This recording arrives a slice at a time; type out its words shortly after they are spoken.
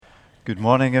Good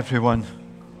morning, everyone.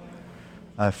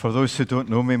 For those who don't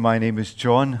know me, my name is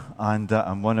John, and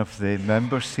I'm one of the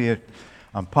members here.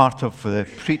 I'm part of the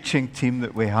preaching team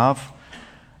that we have.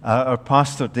 Our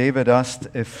pastor David asked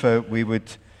if we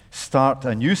would start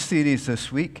a new series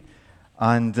this week,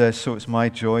 and so it's my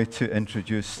joy to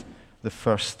introduce the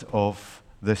first of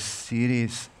this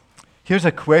series. Here's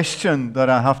a question that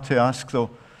I have to ask,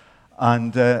 though,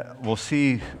 and we'll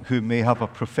see who may have a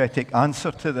prophetic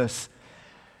answer to this.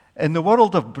 In the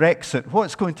world of Brexit,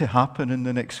 what's going to happen in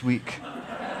the next week?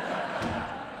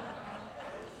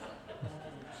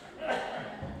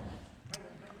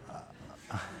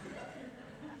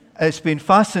 It's been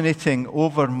fascinating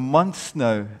over months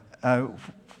now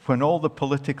when all the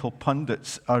political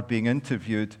pundits are being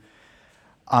interviewed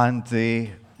and the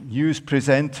news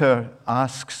presenter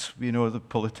asks, the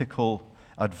political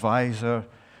advisor,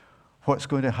 what's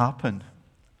going to happen?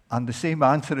 And the same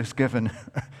answer is given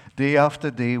day after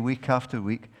day, week after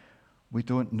week. We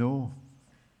don't know.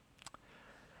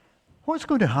 What's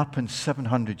going to happen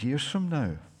 700 years from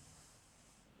now?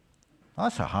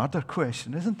 That's a harder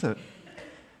question, isn't it?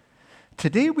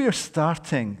 Today we are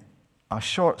starting a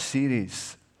short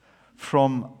series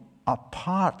from a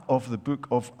part of the book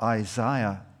of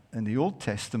Isaiah in the Old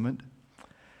Testament,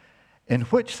 in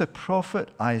which the prophet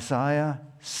Isaiah,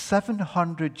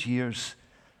 700 years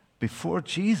before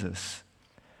Jesus,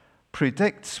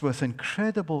 predicts with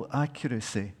incredible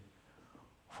accuracy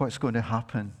what's going to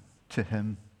happen to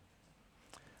him.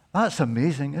 That's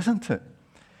amazing, isn't it?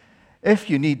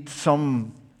 If you need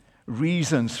some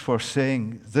reasons for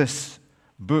saying this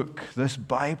book, this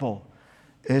Bible,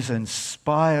 is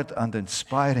inspired and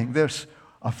inspiring, there's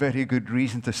a very good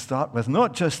reason to start with.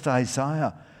 Not just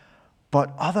Isaiah,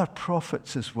 but other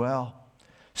prophets as well,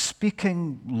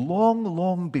 speaking long,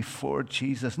 long before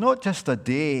Jesus, not just a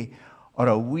day or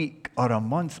a week or a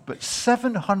month, but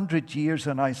 700 years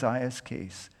in Isaiah's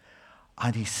case.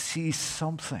 And he sees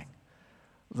something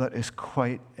that is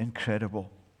quite incredible.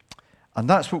 And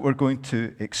that's what we're going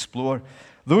to explore.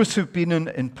 Those who've been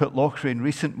in Pitlochry in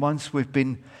recent months, we've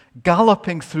been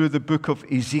galloping through the book of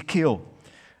Ezekiel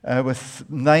with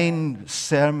 9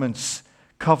 sermons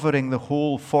covering the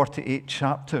whole 48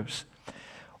 chapters.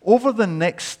 Over the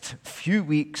next few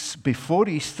weeks before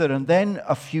Easter and then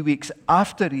a few weeks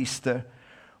after Easter,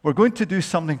 we're going to do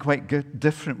something quite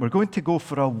different. We're going to go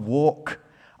for a walk,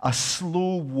 a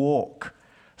slow walk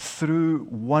through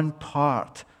one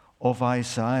part of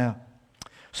Isaiah.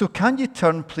 So can you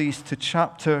turn, please, to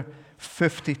chapter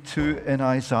 52 in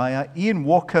Isaiah? Ian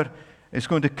Walker is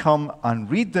going to come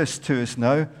and read this to us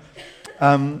now.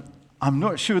 I'm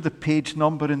not sure the page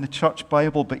number in the church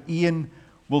Bible, but Ian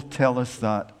will tell us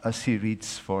that as he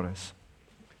reads for us.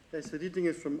 Yes, the reading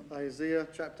is from Isaiah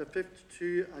chapter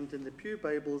 52, and in the Pew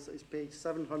Bibles it's page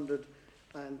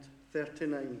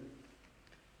 739.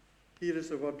 Here is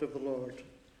the word of the Lord.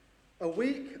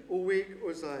 Awake, awake,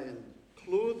 O Zion,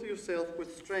 clothe yourself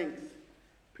with strength,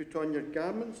 put on your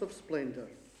garments of splendor.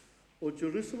 O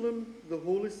Jerusalem, the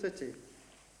holy city,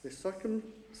 the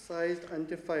circumcised and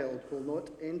defiled will not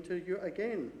enter you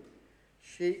again.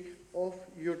 Shake off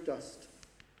your dust.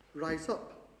 Rise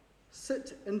up,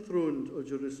 sit enthroned, O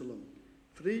Jerusalem.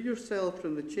 Free yourself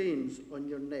from the chains on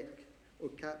your neck, O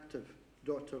captive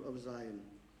daughter of Zion.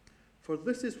 For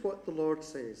this is what the Lord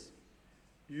says.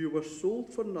 You were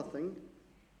sold for nothing,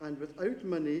 and without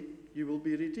money you will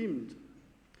be redeemed.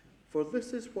 For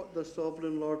this is what the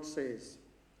sovereign Lord says.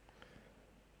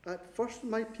 At first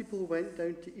my people went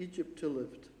down to Egypt to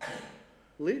live.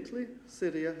 Lately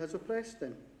Syria has oppressed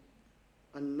them.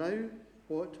 And now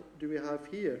what do we have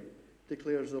here,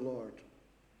 declares the Lord?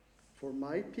 For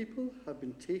my people have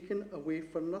been taken away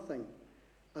for nothing,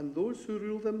 and those who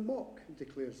rule them mock,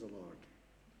 declares the Lord.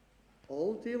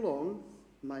 All day long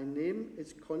my name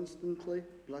is constantly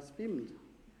blasphemed.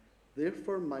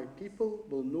 Therefore my people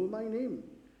will know my name.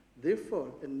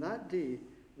 Therefore in that day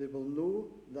they will know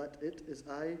that it is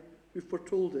I who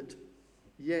foretold it.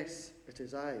 Yes, it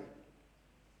is I.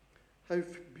 How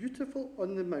beautiful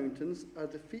on the mountains are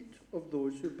the feet of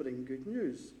those who bring good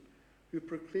news, who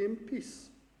proclaim peace,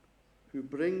 who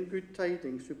bring good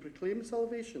tidings, who proclaim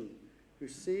salvation, who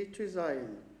say to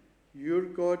Zion, your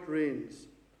God reigns.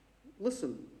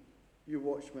 Listen, you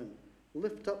watchmen,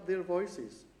 lift up their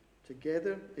voices.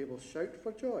 Together they will shout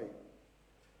for joy.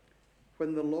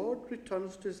 When the Lord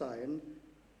returns to Zion,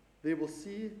 they will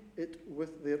see it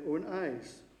with their own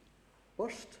eyes.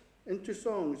 Burst into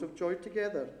songs of joy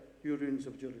together, you ruins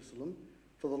of Jerusalem,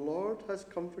 for the Lord has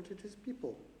comforted his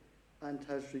people and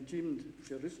has redeemed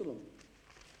Jerusalem.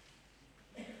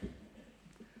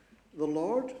 The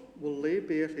Lord will lay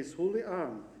bare his holy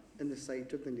arm in the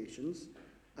sight of the nations.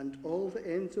 and all the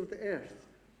ends of the earth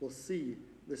will see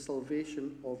the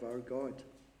salvation of our God.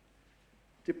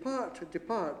 Depart,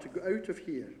 depart, go out of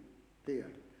here, there.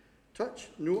 Touch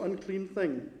no unclean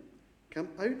thing. Come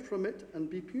out from it and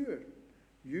be pure,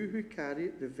 you who carry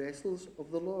the vessels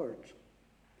of the Lord.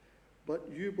 But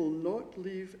you will not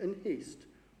leave in haste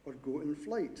or go in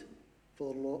flight,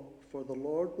 for the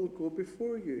Lord will go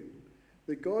before you.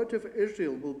 The God of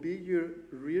Israel will be your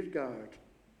rear guard.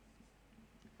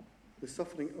 The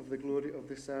suffering of the glory of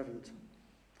the servant.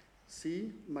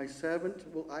 See, my servant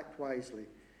will act wisely.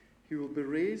 He will be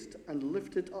raised and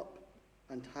lifted up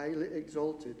and highly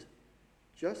exalted.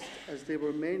 Just as there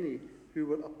were many who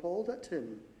were appalled at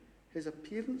him, his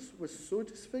appearance was so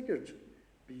disfigured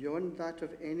beyond that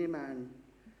of any man,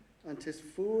 and his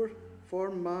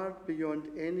form marred beyond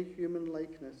any human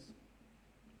likeness.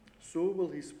 So will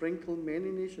he sprinkle many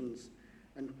nations,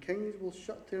 and kings will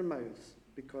shut their mouths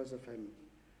because of him.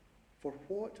 For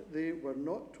what they were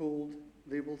not told,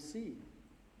 they will see,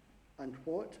 and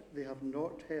what they have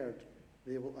not heard,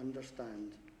 they will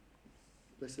understand.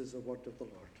 This is the word of the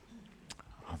Lord.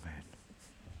 Amen.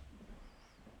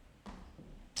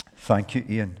 Thank you,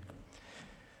 Ian.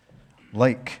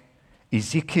 Like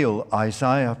Ezekiel,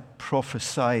 Isaiah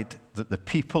prophesied that the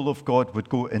people of God would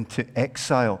go into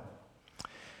exile.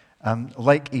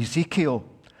 Like Ezekiel,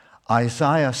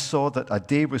 Isaiah saw that a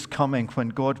day was coming when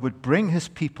God would bring his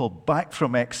people back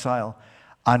from exile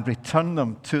and return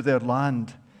them to their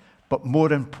land, but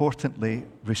more importantly,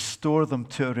 restore them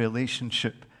to a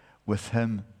relationship with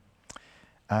him.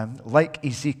 Like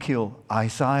Ezekiel,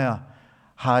 Isaiah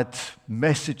had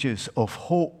messages of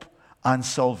hope and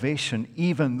salvation,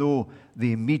 even though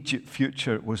the immediate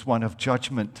future was one of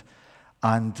judgment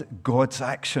and God's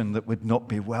action that would not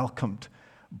be welcomed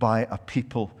by a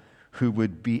people who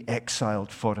would be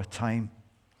exiled for a time.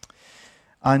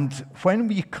 And when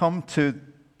we come to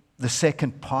the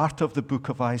second part of the book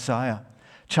of Isaiah,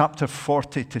 chapter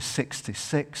 40 to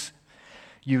 66,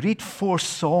 you read 4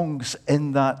 songs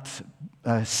in that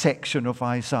section of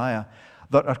Isaiah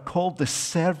that are called the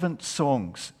servant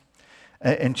songs.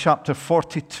 In chapter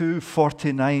 42,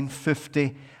 49,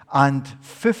 50, and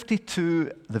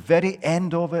 52, the very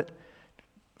end of it,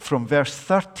 from verse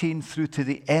 13 through to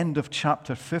the end of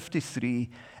chapter 53,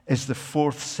 is the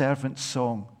 4th servant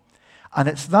song. And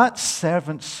it's that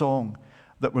servant song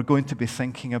that we're going to be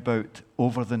thinking about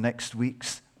over the next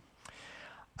weeks.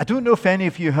 I don't know if any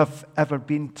of you have ever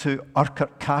been to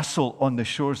Urquhart Castle on the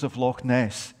shores of Loch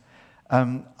Ness.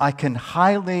 I can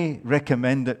highly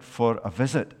recommend it for a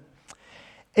visit.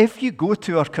 If you go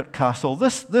to Urquhart Castle,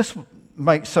 this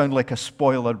might sound like a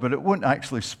spoiler, but it won't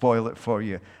actually spoil it for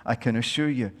you, I can assure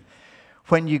you.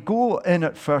 When you go in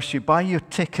at first, you buy your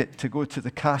ticket to go to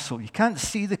the castle. You can't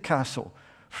see the castle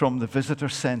from the visitor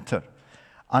centre.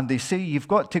 And they say you've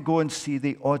got to go and see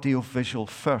the audio-visual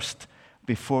first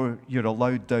before you're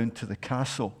allowed down to the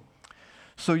castle.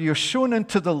 So you're shown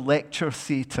into the lecture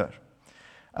theatre,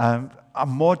 a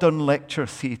modern lecture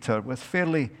theatre with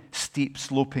fairly steep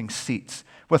sloping seats,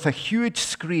 with a huge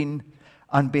screen,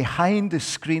 and behind the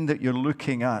screen that you're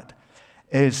looking at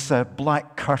is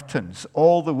black curtains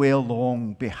all the way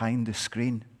along behind the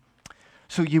screen.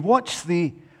 So you watch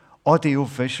the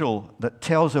audio-visual that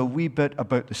tells a wee bit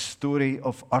about the story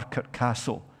of Urquhart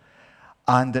Castle.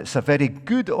 And it's a very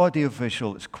good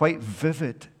audio-visual. It's quite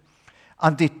vivid.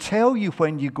 And they tell you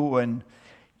when you go in,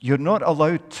 you're not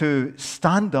allowed to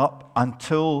stand up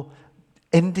until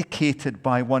indicated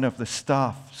by one of the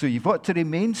staff. So you've got to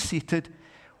remain seated.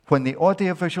 When the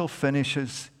audio-visual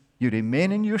finishes, you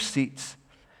remain in your seats.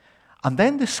 And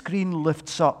then the screen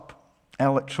lifts up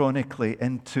electronically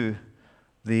into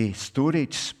the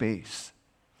storage space.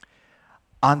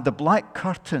 And the black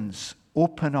curtains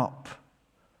open up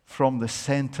from the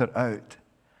center out.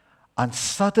 And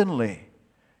suddenly,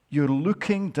 you're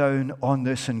looking down on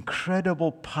this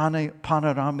incredible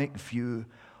panoramic view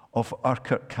of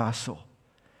Urquhart Castle.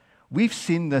 We've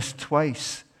seen this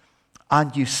twice,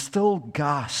 and you still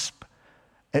gasp.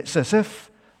 It's as if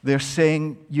they're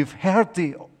saying, you've heard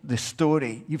the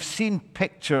story, you've seen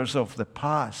pictures of the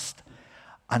past,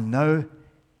 and now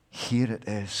here it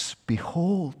is.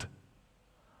 Behold,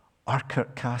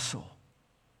 Urquhart Castle.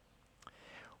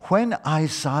 When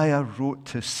Isaiah wrote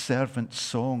his servant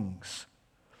songs,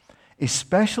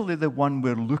 especially the one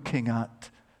we're looking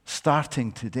at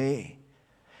starting today,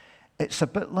 it's a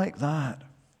bit like that.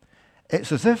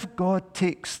 It's as if God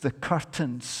takes the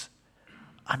curtains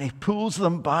and he pulls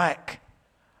them back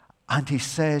and he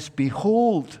says,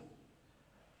 behold.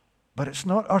 But it's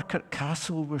not Urquhart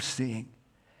Castle we're seeing.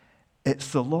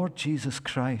 It's the Lord Jesus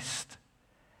Christ.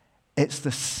 It's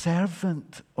the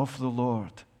servant of the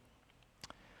Lord.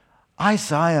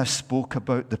 Isaiah spoke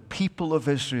about the people of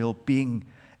Israel being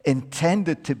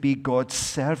intended to be God's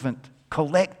servant.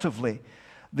 Collectively,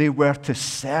 they were to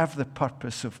serve the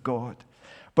purpose of God.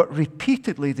 But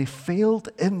repeatedly, they failed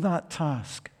in that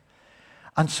task.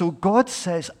 And so God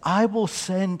says, I will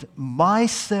send my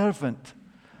servant,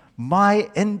 my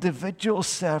individual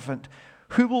servant,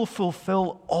 who will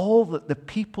fulfill all that the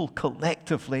people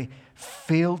collectively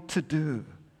failed to do.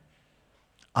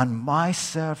 And my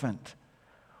servant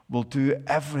will do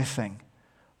everything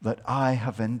that I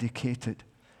have indicated.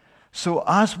 So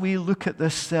as we look at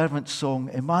this servant song,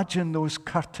 imagine those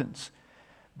curtains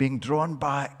being drawn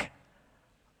back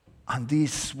and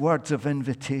these words of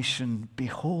invitation,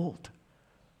 behold,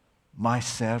 my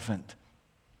servant.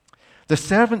 The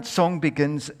servant song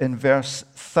begins in verse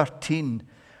 13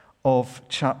 of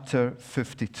chapter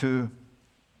 52.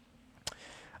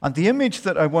 And the image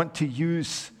that I want to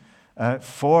use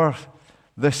for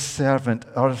this servant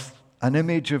are an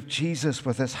image of Jesus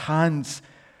with his hands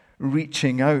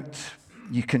reaching out.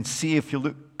 You can see, if you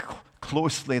look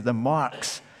closely, the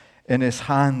marks in his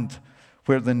hand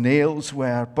where the nails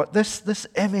were. But this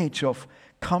image of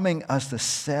coming as the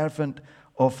servant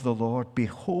of the Lord,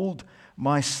 behold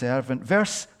my servant.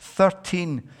 Verse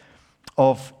 13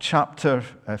 of chapter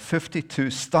 52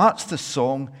 starts the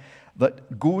song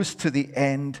that goes to the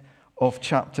end of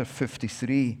chapter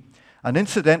 53. And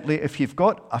incidentally, if you've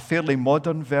got a fairly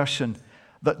modern version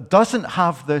that doesn't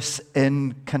have this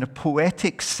in kind of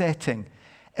poetic setting,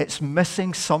 it's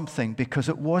missing something, because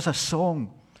it was a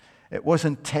song. It was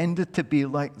intended to be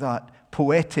like that,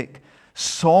 poetic,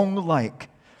 song-like.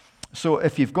 So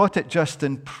if you've got it just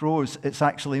in prose, it's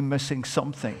actually missing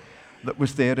something that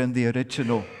was there in the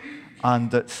original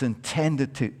and that's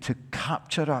intended to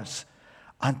capture us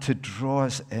and to draw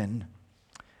us in.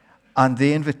 And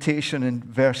the invitation in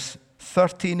verse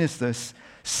 13 is this: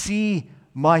 see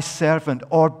my servant,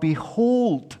 or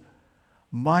behold,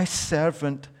 my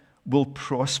servant will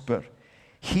prosper.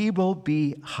 He will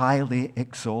be highly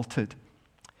exalted.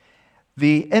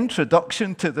 The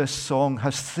introduction to this song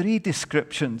has three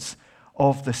descriptions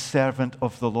of the servant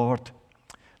of the Lord.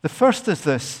 The first is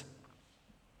this.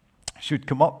 Should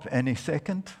come up any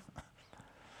second.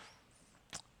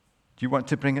 Do you want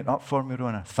to bring it up for me,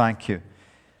 Rona? Thank you.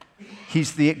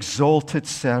 He's the exalted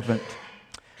servant.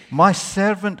 My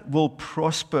servant will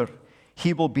prosper.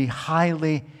 He will be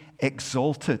highly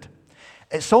exalted.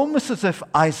 It's almost as if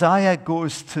Isaiah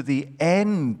goes to the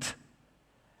end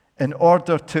in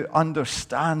order to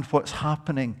understand what's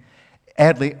happening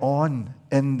early on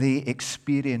in the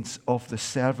experience of the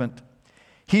servant.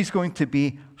 He's going to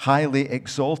be highly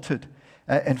exalted.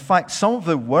 In fact, some of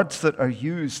the words that are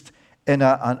used in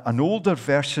an older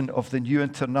version of the New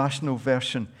International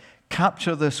Version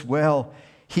capture this well.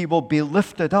 He will be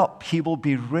lifted up. He will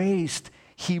be raised.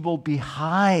 He will be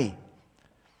high.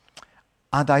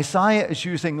 And Isaiah is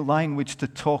using language to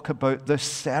talk about this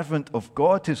servant of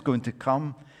God who's going to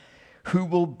come, who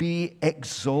will be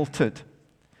exalted.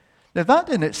 Now, that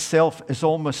in itself is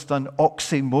almost an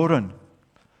oxymoron.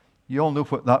 You all know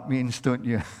what that means, don't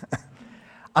you?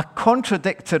 A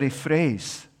contradictory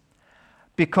phrase.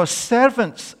 Because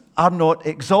servants are not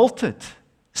exalted.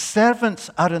 Servants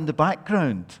are in the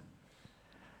background.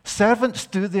 Servants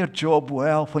do their job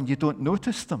well when you don't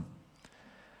notice them.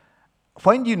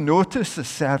 When you notice a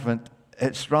servant,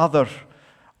 it's rather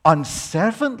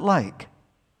unservant-like.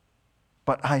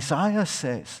 But Isaiah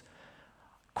says,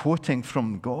 quoting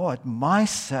from God, my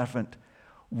servant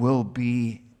will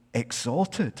be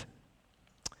exalted.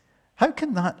 How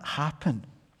can that happen?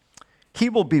 He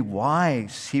will be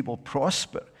wise. He will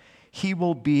prosper. He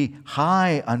will be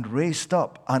high and raised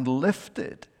up and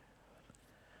lifted.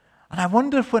 And I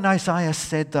wonder if when Isaiah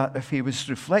said that, if he was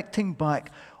reflecting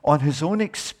back on his own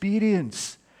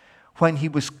experience when he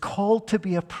was called to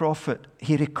be a prophet.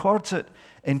 He records it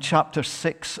in chapter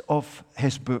 6 of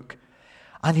his book.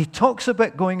 And he talks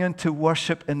about going into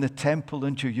worship in the temple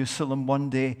in Jerusalem one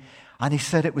day. And he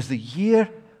said it was the year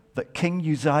that King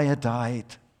Uzziah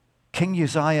died. King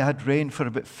Uzziah had reigned for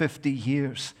about 50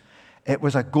 years. It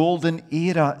was a golden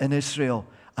era in Israel.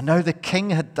 And now the king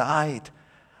had died.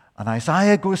 And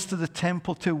Isaiah goes to the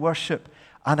temple to worship.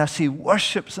 And as he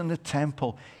worships in the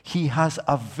temple, he has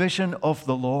a vision of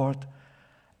the Lord.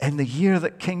 In the year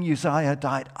that King Uzziah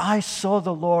died, I saw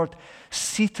the Lord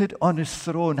seated on his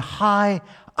throne, high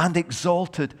and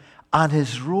exalted, and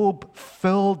his robe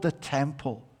filled the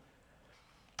temple.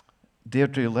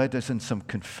 Deirdre led us in some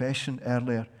confession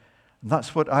earlier. And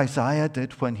that's what Isaiah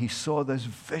did when he saw this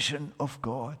vision of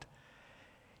God.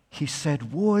 He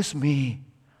said, woe is me,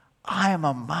 I am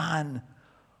a man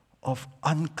of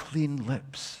unclean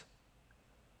lips.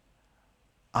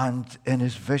 And in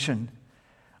his vision,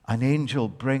 an angel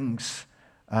brings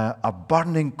a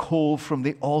burning coal from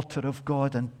the altar of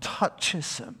God and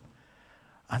touches him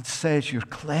and says, "You're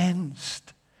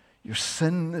cleansed. Your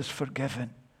sin is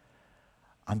forgiven."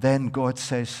 And then God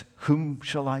says, "Whom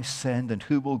shall I send and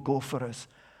who will go for us?"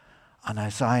 And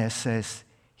Isaiah says,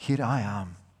 "Here I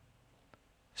am.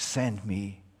 Send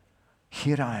me.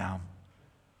 Here I am,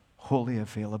 wholly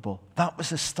available." That was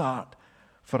the start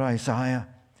for Isaiah.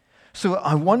 So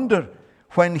I wonder,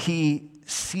 when he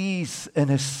sees in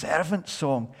his servant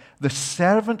song the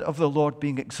servant of the Lord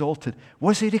being exalted,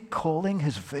 was he recalling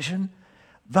his vision?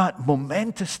 That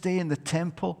momentous day in the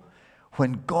temple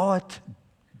when God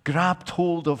grabbed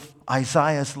hold of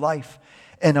Isaiah's life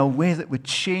in a way that would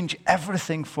change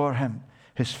everything for him.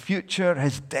 His future,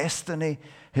 his destiny,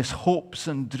 his hopes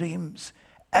and dreams.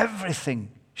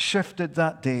 Everything shifted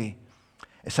that day.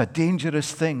 It's a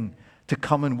dangerous thing to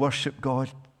come and worship God.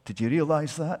 Did you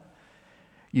realize that?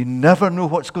 You never know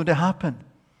what's going to happen.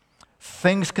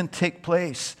 Things can take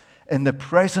place in the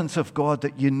presence of God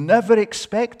that you never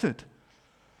expected.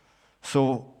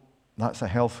 So that's a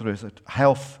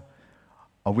health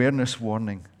awareness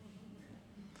warning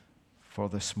for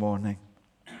this morning.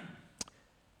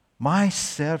 My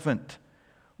servant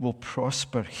will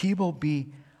prosper. He will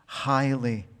be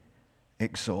highly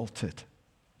exalted.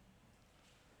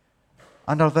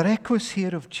 And are there echoes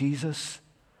here of Jesus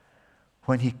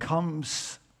when he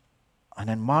comes, and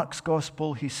in Mark's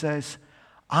gospel he says,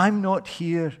 "I'm not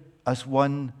here as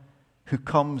one who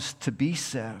comes to be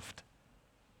served,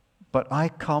 but I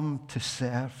come to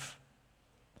serve."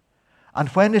 And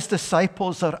when his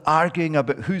disciples are arguing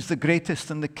about who's the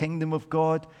greatest in the kingdom of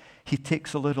God, he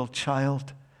takes a little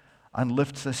child and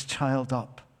lifts this child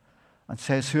up and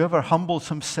says, "Whoever humbles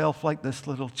himself like this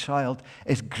little child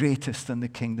is greatest in the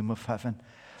kingdom of heaven."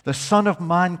 The Son of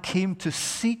Man came to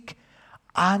seek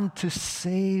and to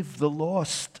save the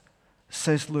lost,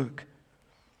 says Luke.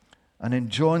 And in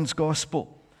John's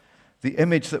gospel, the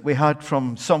image that we had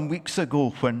from some weeks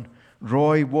ago when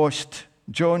Roy washed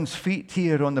John's feet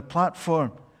here on the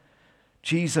platform,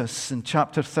 Jesus in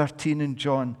chapter 13 in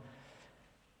John,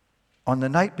 on the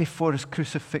night before his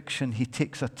crucifixion, he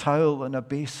takes a towel and a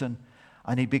basin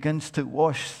and he begins to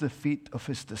wash the feet of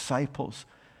his disciples,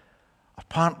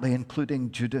 apparently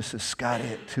including Judas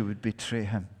Iscariot, who would betray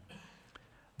him.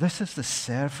 This is the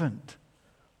servant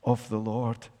of the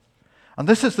Lord. And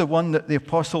this is the one that the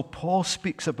Apostle Paul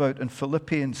speaks about in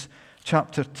Philippians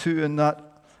chapter 2 in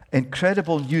that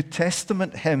incredible New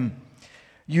Testament hymn.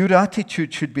 Your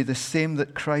attitude should be the same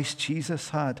that Christ Jesus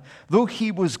had. Though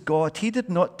he was God, he did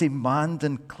not demand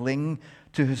and cling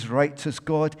to his rights as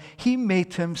God. He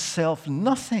made himself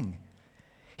nothing.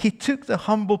 He took the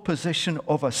humble position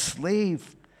of a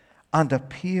slave and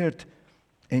appeared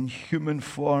in human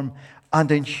form. And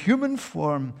in human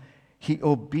form, he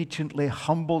obediently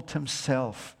humbled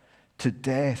himself to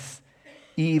death,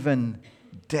 even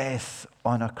death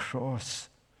on a cross.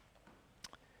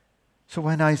 So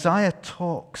when Isaiah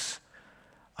talks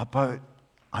about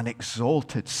an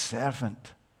exalted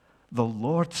servant, the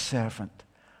Lord's servant,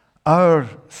 our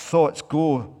thoughts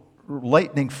go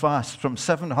lightning fast from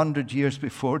 700 years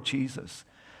before Jesus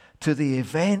to the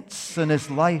events in his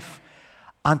life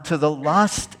and to the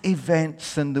last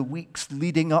events in the weeks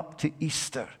leading up to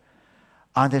Easter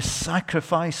and his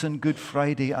sacrifice on Good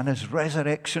Friday and his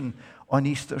resurrection on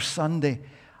Easter Sunday.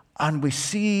 And we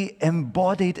see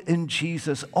embodied in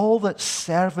Jesus all that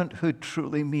servanthood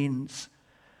truly means,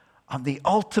 and the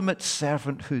ultimate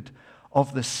servanthood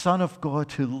of the Son of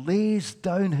God who lays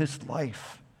down his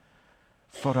life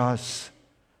for us,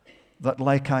 that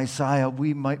like Isaiah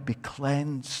we might be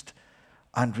cleansed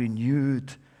and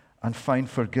renewed and find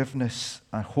forgiveness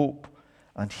and hope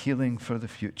and healing for the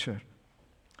future.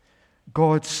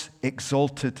 God's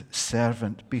exalted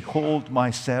servant. Behold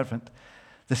my servant.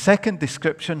 The second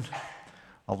description,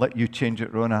 I'll let you change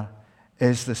it, Rona,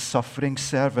 is the suffering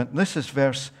servant. This is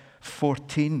verse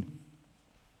 14.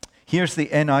 Here's the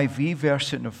NIV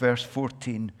version of verse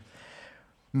 14.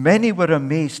 Many were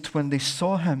amazed when they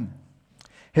saw him.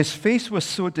 His face was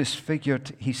so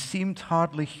disfigured, he seemed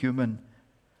hardly human.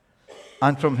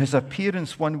 And from his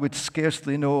appearance, one would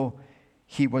scarcely know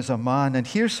he was a man. And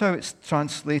here's how it's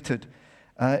translated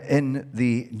in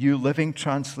the New Living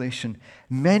Translation.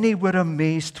 Many were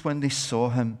amazed when they saw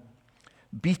him,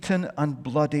 beaten and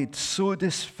bloodied, so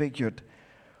disfigured,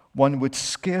 one would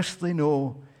scarcely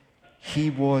know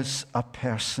he was a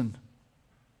person.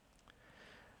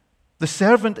 The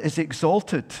servant is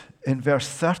exalted in verse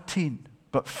 13,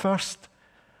 but first,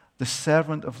 the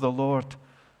servant of the Lord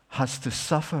has to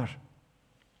suffer.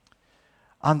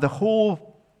 And the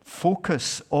whole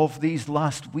focus of these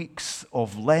last weeks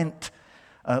of Lent,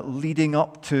 leading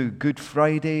up to Good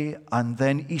Friday and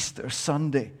then Easter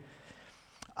Sunday.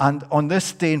 And on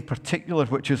this day in particular,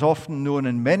 which is often known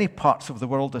in many parts of the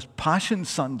world as Passion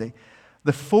Sunday,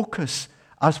 the focus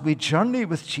as we journey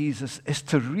with Jesus is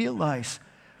to realize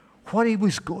what he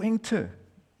was going to.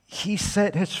 He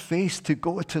set his face to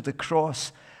go to the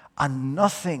cross, and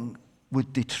nothing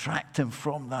would detract him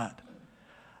from that.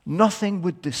 Nothing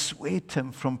would dissuade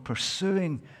him from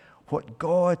pursuing what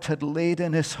God had laid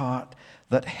in his heart,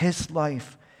 that his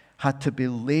life had to be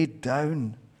laid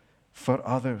down for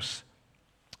others.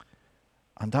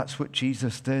 And that's what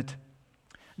Jesus did.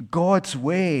 God's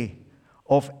way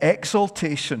of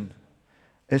exaltation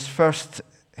is first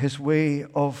his way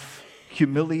of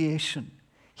humiliation.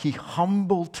 He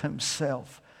humbled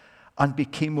himself and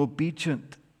became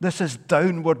obedient. This is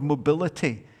downward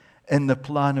mobility in the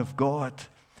plan of God.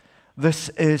 This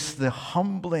is the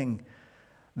humbling,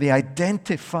 the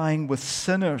identifying with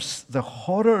sinners, the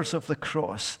horrors of the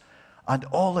cross, and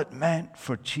all it meant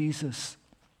for Jesus.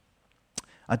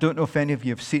 I don't know if any of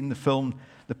you have seen the film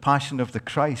The Passion of the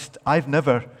Christ. I've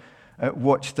never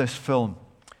watched this film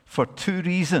for two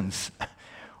reasons.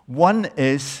 One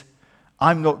is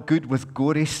I'm not good with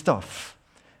gory stuff.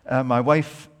 My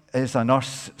wife is a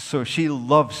nurse, so she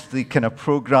loves the kind of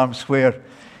programs where,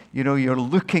 you know, you're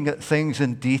looking at things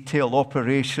in detail,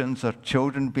 operations or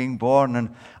children being born,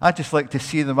 and I just like to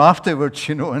see them afterwards,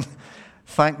 you know, and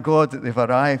thank God that they've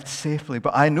arrived safely.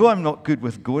 But I know I'm not good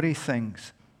with gory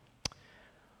things.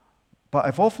 But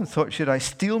I've often thought, should I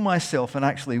steel myself and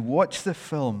actually watch the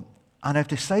film? And I've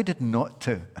decided not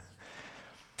to.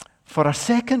 For a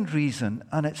second reason,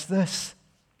 and it's this.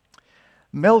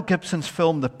 Mel Gibson's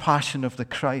film, The Passion of the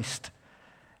Christ,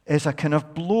 is a kind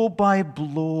of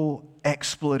blow-by-blow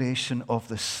exploration of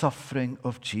the suffering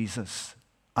of Jesus.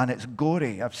 And it's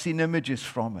gory. I've seen images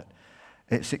from it.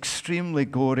 It's extremely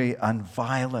gory and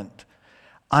violent.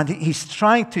 And he's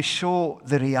trying to show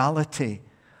the reality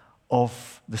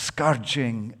of the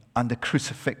scourging and the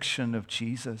crucifixion of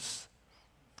Jesus.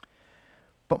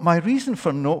 But my reason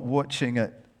for not watching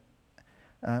it,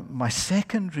 my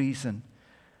second reason,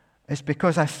 is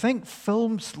because I think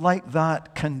films like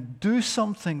that can do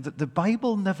something that the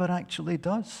Bible never actually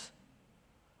does.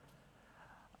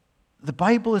 The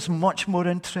Bible is much more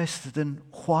interested in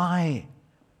why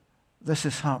this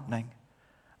is happening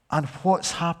and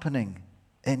what's happening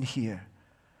in here,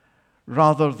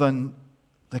 rather than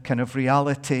the kind of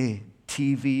reality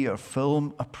TV or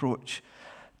film approach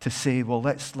to say, well,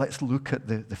 let's look at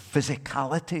the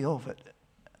physicality of it.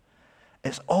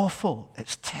 It's awful.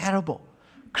 It's terrible.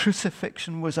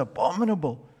 Crucifixion was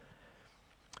abominable.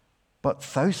 But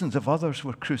thousands of others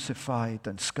were crucified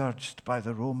and scourged by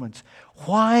the Romans.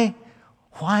 Why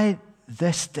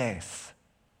this death?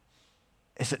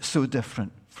 Is it so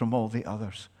different from all the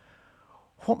others?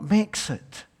 What makes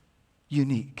it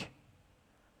unique?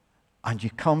 And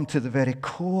you come to the very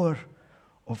core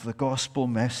of the gospel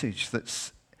message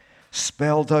that's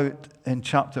spelled out in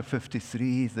chapter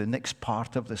 53, the next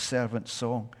part of the servant's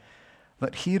song,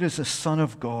 that here is the Son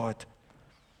of God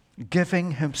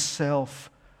giving himself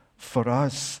for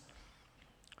us.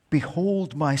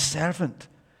 Behold my servant,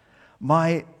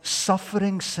 my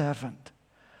suffering servant,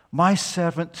 my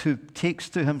servant who takes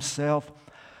to himself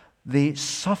the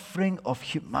suffering of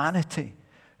humanity,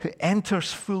 who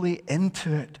enters fully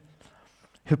into it,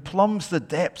 who plumbs the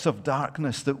depths of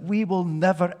darkness that we will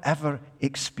never, ever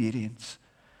experience.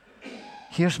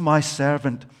 Here's my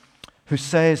servant who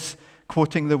says,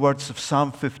 quoting the words of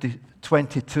Psalm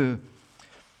 22,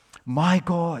 my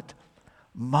God,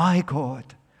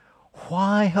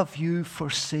 why have you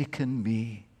forsaken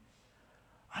me?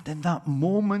 And in that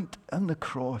moment on the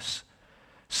cross,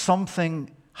 something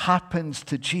happens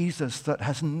to Jesus that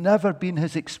has never been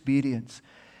his experience.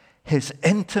 His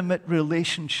intimate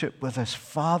relationship with his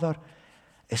Father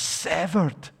is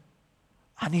severed,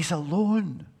 and he's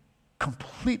alone,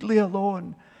 completely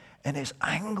alone in his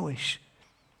anguish.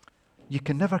 You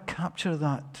can never capture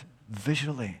that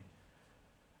visually.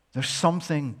 There's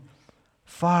something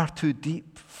far too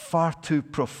deep, far too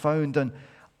profound,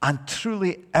 and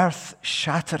truly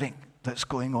earth-shattering that's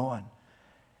going on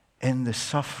in the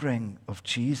suffering of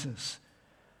Jesus.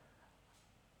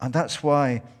 And that's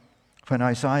why when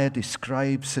Isaiah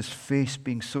describes his face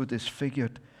being so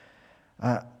disfigured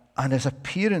and his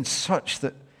appearance such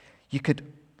that you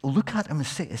could look at him and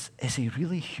say, is he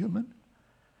really human?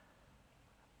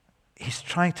 He's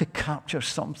trying to capture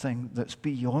something that's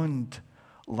beyond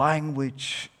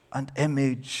language and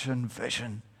image and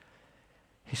vision.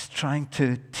 He's trying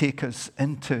to take us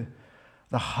into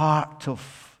the heart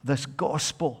of this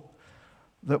gospel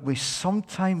that we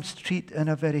sometimes treat in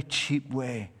a very cheap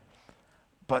way.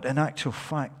 But in actual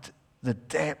fact, the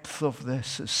depth of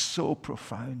this is so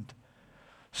profound,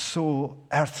 so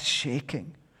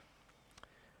earth-shaking,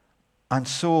 and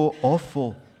so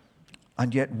awful,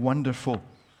 and yet wonderful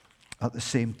at the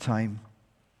same time.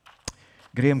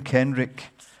 Graham Kendrick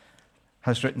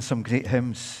has written some great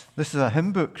hymns. This is a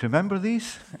hymn book. Remember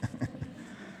these?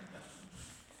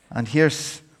 And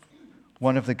here's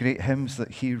one of the great hymns that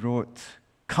he wrote.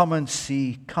 Come and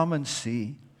see, come and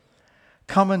see.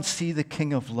 Come and see the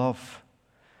King of Love.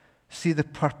 See the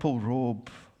purple robe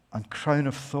and crown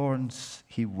of thorns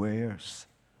he wears.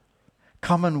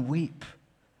 Come and weep.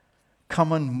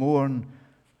 Come and mourn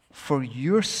for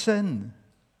your sin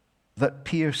that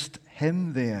pierced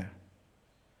him there,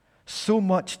 so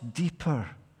much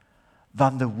deeper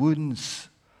than the wounds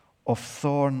of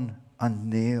thorn and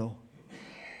nail.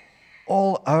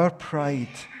 All our pride,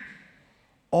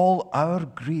 all our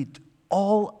greed,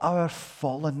 all our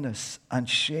fallenness and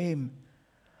shame,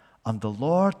 and the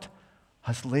Lord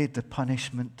has laid the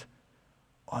punishment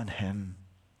on him.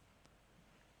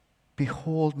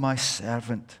 Behold my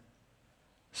servant,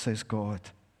 says God,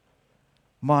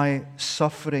 my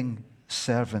suffering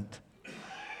servant.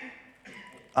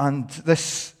 And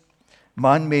this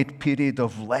man-made period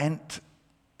of Lent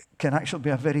can actually be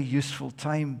a very useful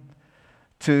time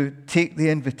to take the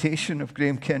invitation of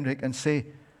Graham Kendrick and say,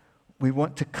 we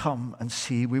want to come and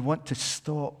see, we want to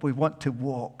stop, we want to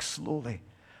walk slowly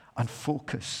and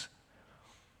focus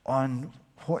on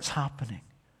what's happening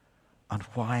and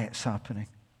why it's happening.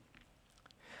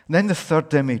 And then the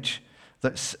third image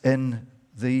that's in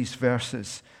these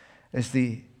verses is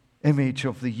the image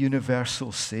of the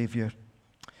universal Savior.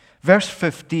 Verse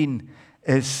 15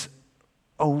 is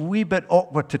a wee bit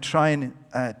awkward to try and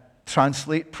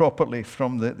translate properly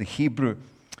from the Hebrew.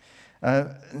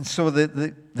 And so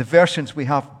the versions we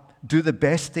have do the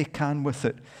best they can with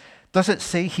it. Does it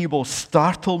say he will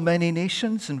startle many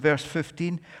nations in verse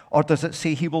 15? Or does it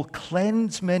say he will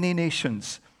cleanse many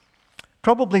nations?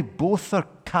 Probably both are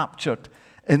captured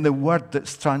in the word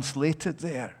that's translated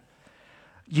there.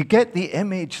 You get the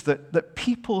image that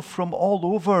people from all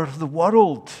over the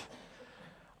world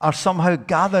are somehow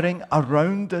gathering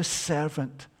around this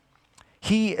servant.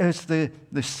 He is the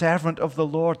servant of the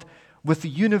Lord with the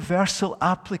universal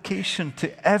application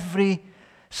to every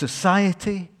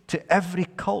society, to every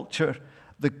culture.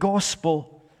 The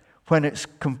gospel, when it's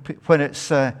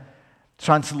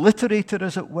transliterated,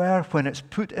 as it were, when it's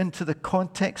put into the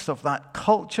context of that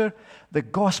culture, the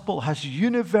gospel has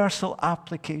universal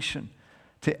application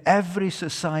to every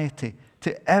society,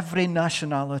 to every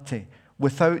nationality,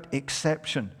 without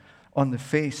exception on the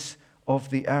face of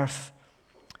the earth.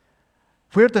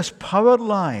 Where does power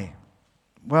lie?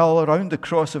 Well, around the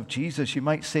cross of Jesus, you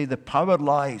might say the power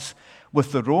lies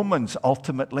with the Romans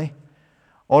ultimately,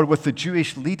 or with the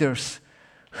Jewish leaders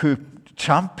who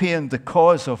championed the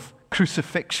cause of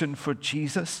crucifixion for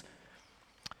Jesus.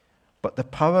 But the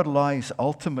power lies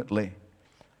ultimately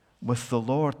with the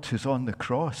Lord who's on the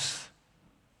cross,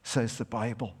 says the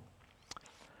Bible.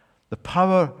 The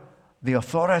power, the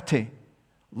authority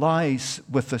lies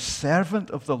with the servant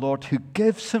of the Lord who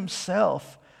gives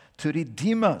himself to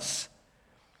redeem us,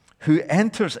 who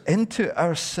enters into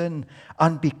our sin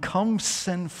and becomes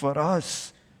sin for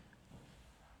us.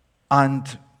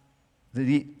 And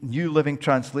the New Living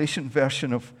Translation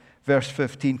version of verse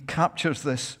 15 captures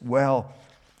this well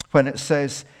when it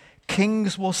says,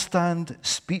 "Kings will stand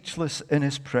speechless in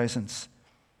his presence,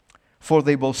 for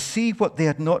they will see what they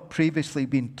had not previously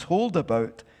been told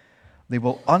about. They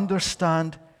will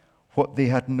understand what they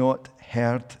had not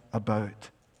heard about."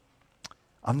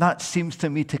 And that seems to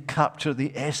me to capture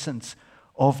the essence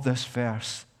of this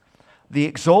verse. The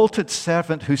exalted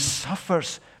servant who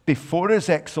suffers before his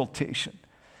exaltation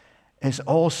is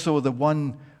also the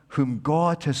one whom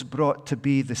God has brought to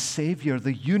be the Savior,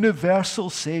 the universal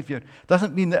Savior.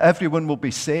 Doesn't mean that everyone will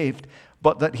be saved,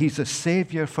 but that he's a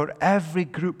Savior for every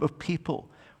group of people,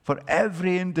 for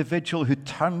every individual who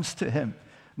turns to him,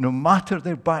 no matter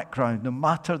their background, no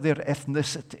matter their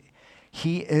ethnicity.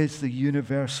 He is the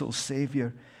universal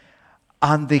Savior.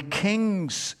 And the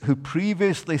kings who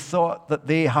previously thought that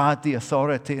they had the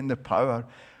authority and the power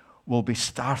will be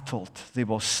startled. They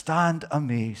will stand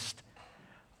amazed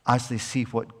as they see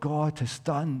what God has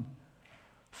done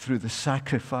through the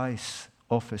sacrifice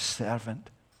of his servant.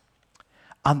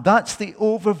 And that's the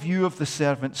overview of the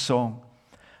servant song.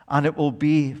 And it will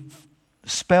be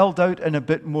spelled out in a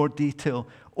bit more detail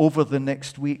over the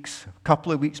next weeks, a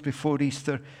couple of weeks before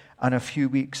Easter and a few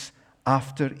weeks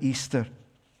after Easter.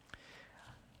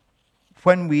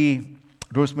 When we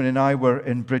Rosemary and I were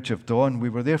in Bridge of Dawn. We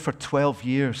were there for 12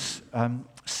 years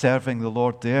serving the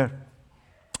Lord there.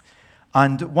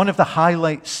 And one of the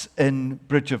highlights in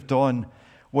Bridge of Dawn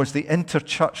was the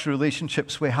inter-church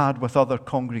relationships we had with other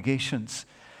congregations.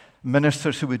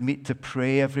 Ministers who would meet to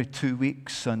pray every 2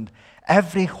 weeks. And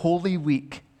every Holy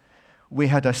Week, we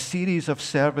had a series of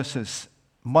services,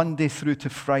 Monday through to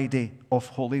Friday of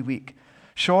Holy Week.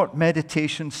 Short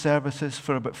meditation services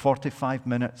for about 45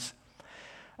 minutes.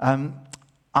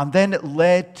 And then it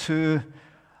led to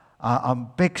a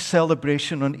big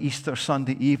celebration on Easter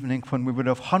Sunday evening when we would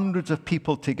have hundreds of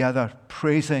people together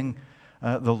praising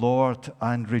the Lord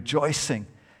and rejoicing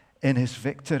in His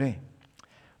victory.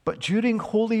 But during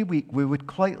Holy Week, we would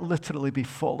quite literally be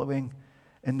following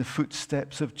in the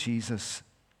footsteps of Jesus.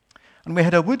 And we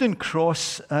had a wooden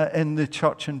cross in the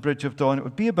church in Bridge of Dawn. It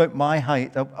would be about my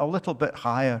height, a little bit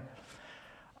higher.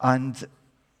 And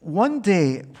one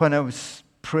day when I was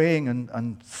praying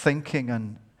and thinking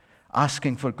and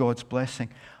asking for God's blessing,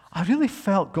 I really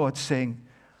felt God saying,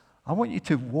 I want you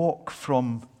to walk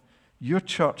from your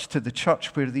church to the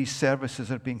church where these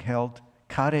services are being held,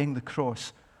 carrying the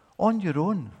cross on your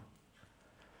own.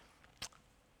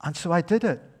 And so I did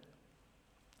it.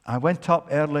 I went up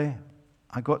early.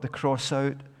 I got the cross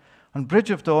out. And Bridge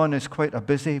of Dawn is quite a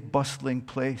busy, bustling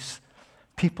place.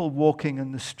 People walking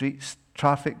in the streets,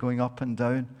 traffic going up and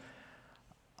down.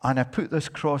 And I put this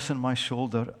cross on my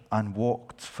shoulder and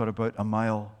walked for about a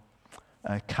mile,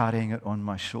 carrying it on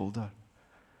my shoulder.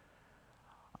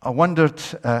 I wondered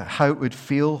how it would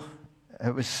feel.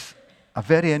 It was a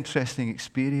very interesting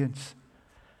experience.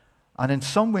 And in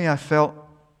some way I felt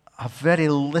a very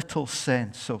little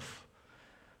sense of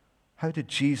how did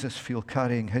Jesus feel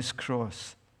carrying His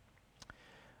cross?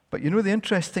 But you know the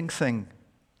interesting thing,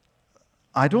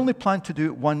 I'd only planned to do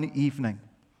it one evening.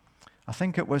 I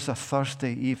think it was a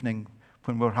Thursday evening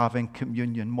when we were having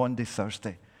communion, Monday,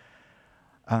 Thursday.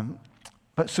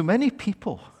 But so many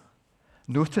people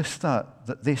noticed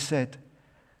that they said,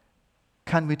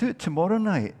 can we do it tomorrow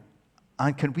night?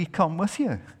 And can we come with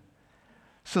you?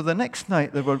 So the next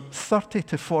night there were 30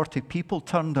 to 40 people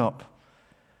turned up,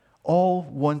 all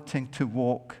wanting to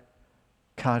walk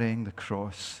carrying the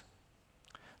cross.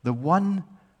 The one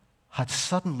had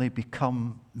suddenly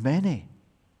become many.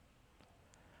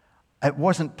 It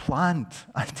wasn't planned.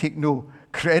 I take no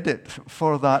credit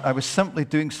for that. I was simply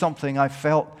doing something I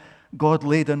felt God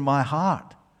laid in my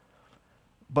heart.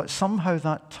 But somehow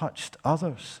that touched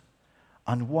others,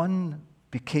 and one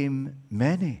became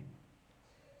many.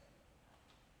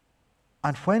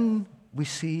 And when we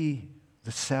see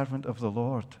the servant of the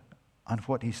Lord and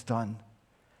what He's done,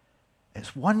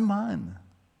 it's one man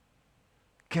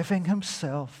giving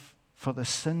himself for the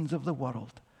sins of the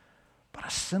world, but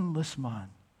a sinless man,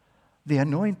 the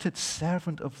anointed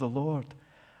servant of the Lord.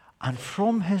 And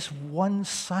from His one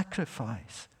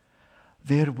sacrifice,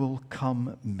 there will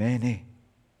come many.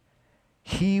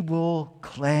 He will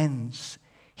cleanse,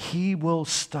 He will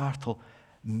startle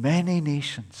many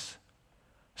nations.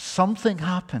 Something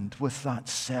happened with that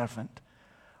servant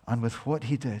and with what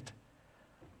he did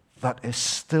that is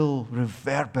still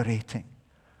reverberating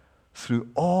through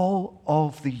all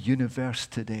of the universe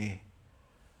today.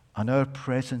 And our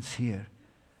presence here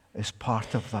is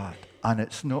part of that. And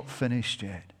it's not finished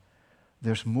yet.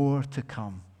 There's more to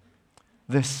come.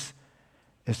 This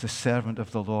is the servant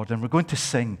of the Lord. And we're going to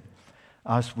sing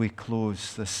as we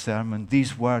close this sermon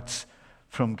these words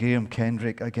from Graham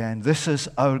Kendrick again. This is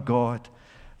our God,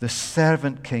 the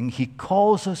servant king. He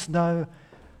calls us now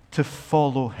to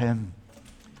follow Him.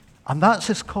 And that's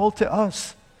His call to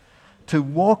us, to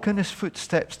walk in His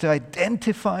footsteps, to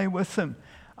identify with Him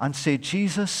and say,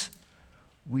 Jesus,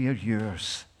 we are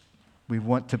yours. We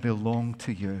want to belong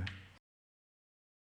to you.